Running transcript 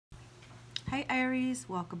Hi Aries,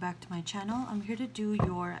 welcome back to my channel. I'm here to do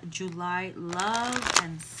your July love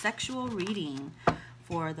and sexual reading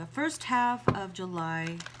for the first half of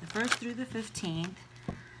July, the 1st through the 15th.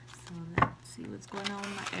 So let's see what's going on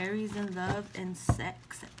with my Aries in love and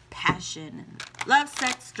sex and passion and love,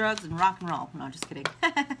 sex, drugs, and rock and roll. No, just kidding.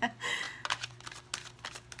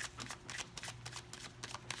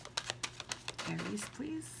 Aries,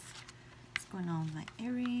 please. What's going on with my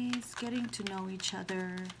Aries? Getting to know each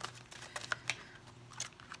other.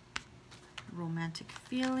 Romantic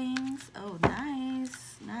feelings. Oh,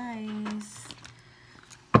 nice, nice.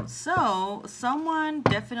 So someone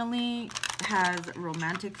definitely has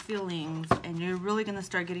romantic feelings and you're really going to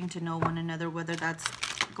start getting to know one another, whether that's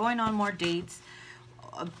going on more dates,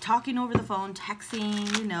 talking over the phone,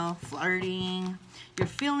 texting, you know, flirting. Your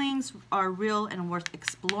feelings are real and worth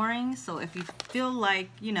exploring. So if you feel like,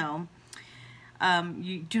 you know,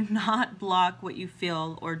 you do not block what you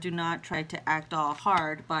feel, or do not try to act all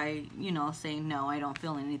hard by, you know, saying, no, I don't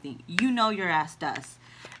feel anything. You know your ass does.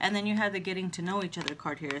 And then you have the getting to know each other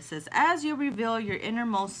card here. It says, as you reveal your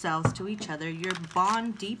innermost selves to each other, your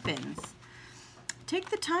bond deepens. Take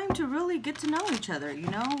the time to really get to know each other. You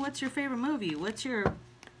know, what's your favorite movie? What's your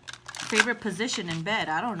favorite position in bed?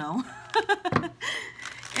 I don't know.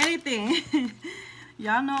 Anything.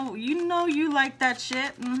 Y'all know, you like that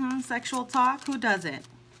shit. Sexual talk. Who doesn't?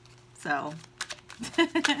 So,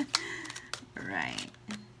 right.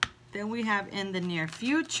 Then we have in the near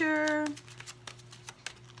future.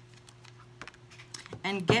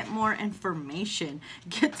 And get more information.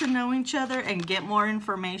 Get to know each other and get more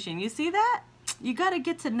information. You see that? You got to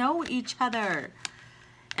get to know each other.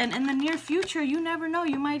 And in the near future, you never know.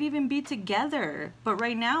 You might even be together. But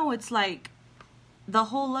right now, it's like the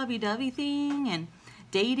whole lovey-dovey thing and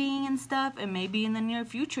dating and stuff, and maybe in the near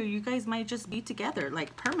future you guys might just be together,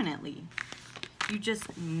 like permanently. You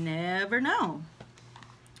just never know.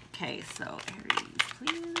 Okay, so Aries,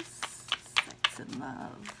 please. Sex and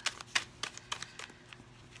love.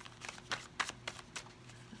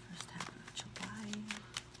 The first half of July.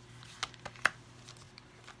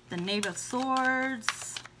 The Knave of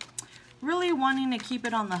Swords. Really wanting to keep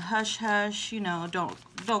it on the hush-hush, you know, don't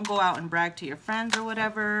go out and brag to your friends or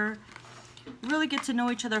whatever. Really get to know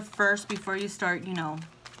each other first before you start, you know,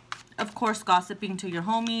 of course, gossiping to your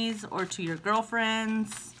homies or to your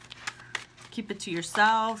girlfriends. Keep it to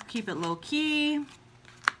yourself. Keep it low-key.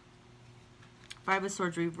 Five of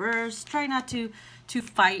Swords reverse. Try not to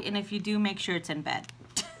fight, and if you do, make sure it's in bed.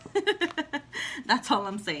 That's all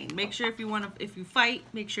I'm saying. Make sure if you fight,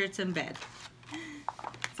 make sure it's in bed.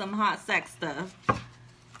 Some hot sex stuff.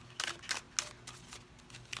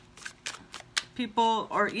 People,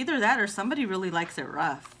 or either that or somebody really likes it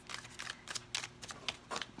rough.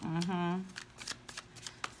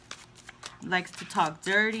 Likes to talk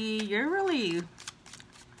dirty. You're really,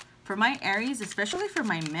 for my Aries, especially for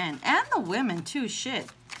my men and the women too, shit,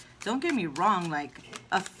 don't get me wrong, like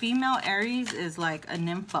a female Aries is like a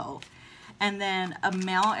nympho, and then a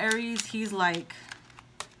male Aries, he's like,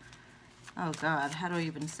 oh god, how do I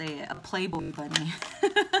even say it, a Playboy bunny.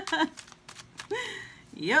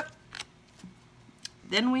 Yep.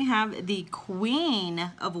 Then we have the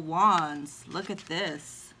Queen of Wands. Look at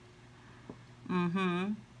this.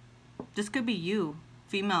 This could be you,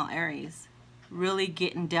 female Aries. Really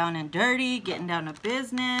getting down and dirty, getting down to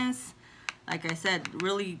business. Like I said,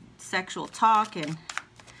 really sexual talk and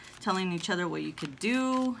telling each other what you could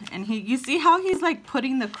do. And you see how he's like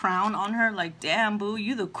putting the crown on her, like, damn, boo,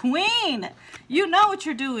 you the queen. You know what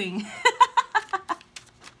you're doing.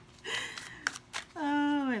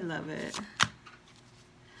 Oh, I love it.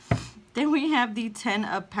 Then we have the Ten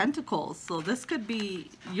of Pentacles. So this could be,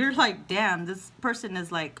 you're like, damn, this person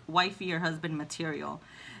is like wifey or husband material.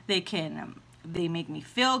 They make me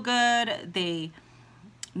feel good. They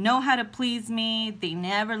know how to please me. They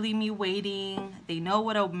never leave me waiting. They know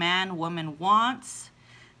what a man, woman wants.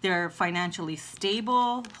 They're financially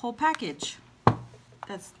stable. Whole package.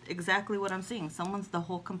 That's exactly what I'm seeing. Someone's the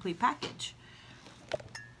whole complete package.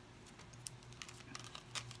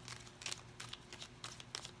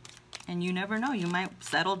 And you never know, you might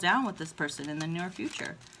settle down with this person in the near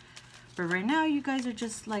future. But right now, you guys are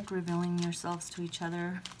just like revealing yourselves to each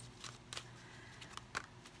other.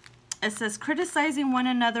 It says, criticizing one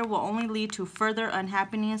another will only lead to further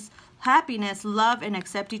unhappiness. Love and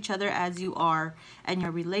accept each other as you are, and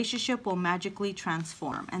your relationship will magically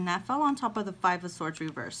transform. And that fell on top of the Five of Swords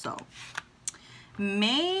reverse. So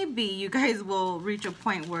maybe you guys will reach a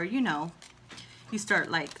point where, you know, you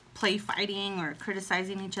start like play fighting or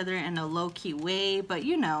criticizing each other in a low-key way, but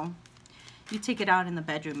you know, you take it out in the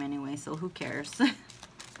bedroom anyway, so who cares?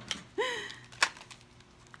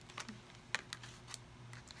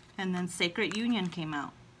 And then Sacred Union came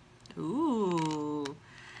out. Ooh.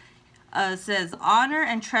 It says, honor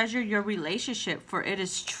and treasure your relationship, for it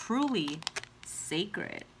is truly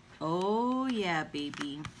sacred. Oh, yeah,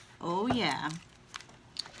 baby. Oh, yeah.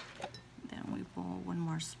 Then we pull one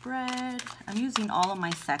more spread. I'm using all of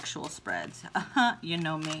my sexual spreads. You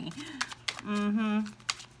know me. I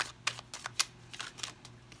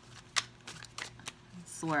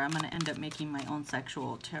swear I'm going to end up making my own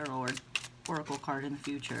sexual tarot or oracle card in the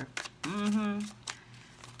future.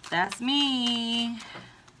 That's me.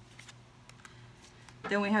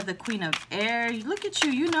 Then we have the Queen of Air. Look at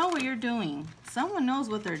you. You know what you're doing. Someone knows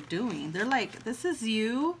what they're doing. They're like, this is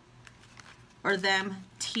you or them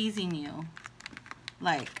teasing you.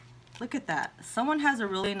 Like, look at that. Someone has a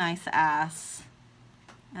really nice ass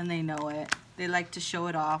and they know it. They like to show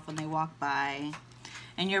it off when they walk by.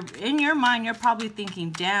 And you're in your mind, you're probably thinking,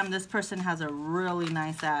 damn, this person has a really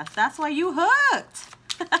nice ass. That's why you hooked.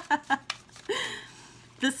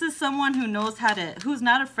 This is someone who knows how to, who's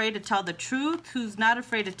not afraid to tell the truth, who's not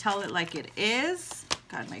afraid to tell it like it is.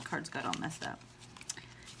 God, my cards got all messed up.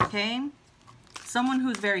 Okay. Someone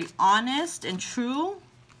who's very honest and true.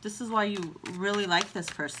 This is why you really like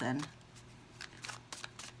this person.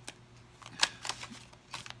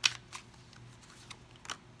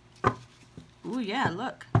 Ooh, yeah,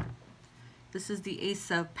 look. This is the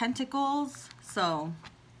Ace of Pentacles. So,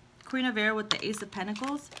 Queen of Air with the Ace of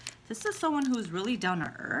Pentacles. This is someone who's really down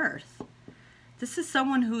to earth. This is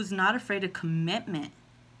someone who's not afraid of commitment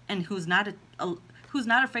and who's not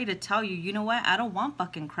afraid to tell you, you know what? I don't want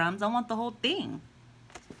fucking crumbs. I want the whole thing.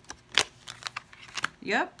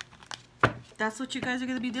 Yep. That's what you guys are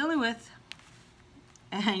going to be dealing with.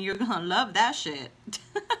 And you're going to love that shit.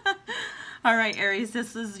 All right, Aries,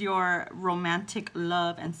 this is your romantic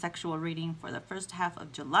love and sexual reading for the first half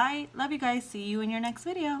of July. Love you guys. See you in your next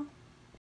video.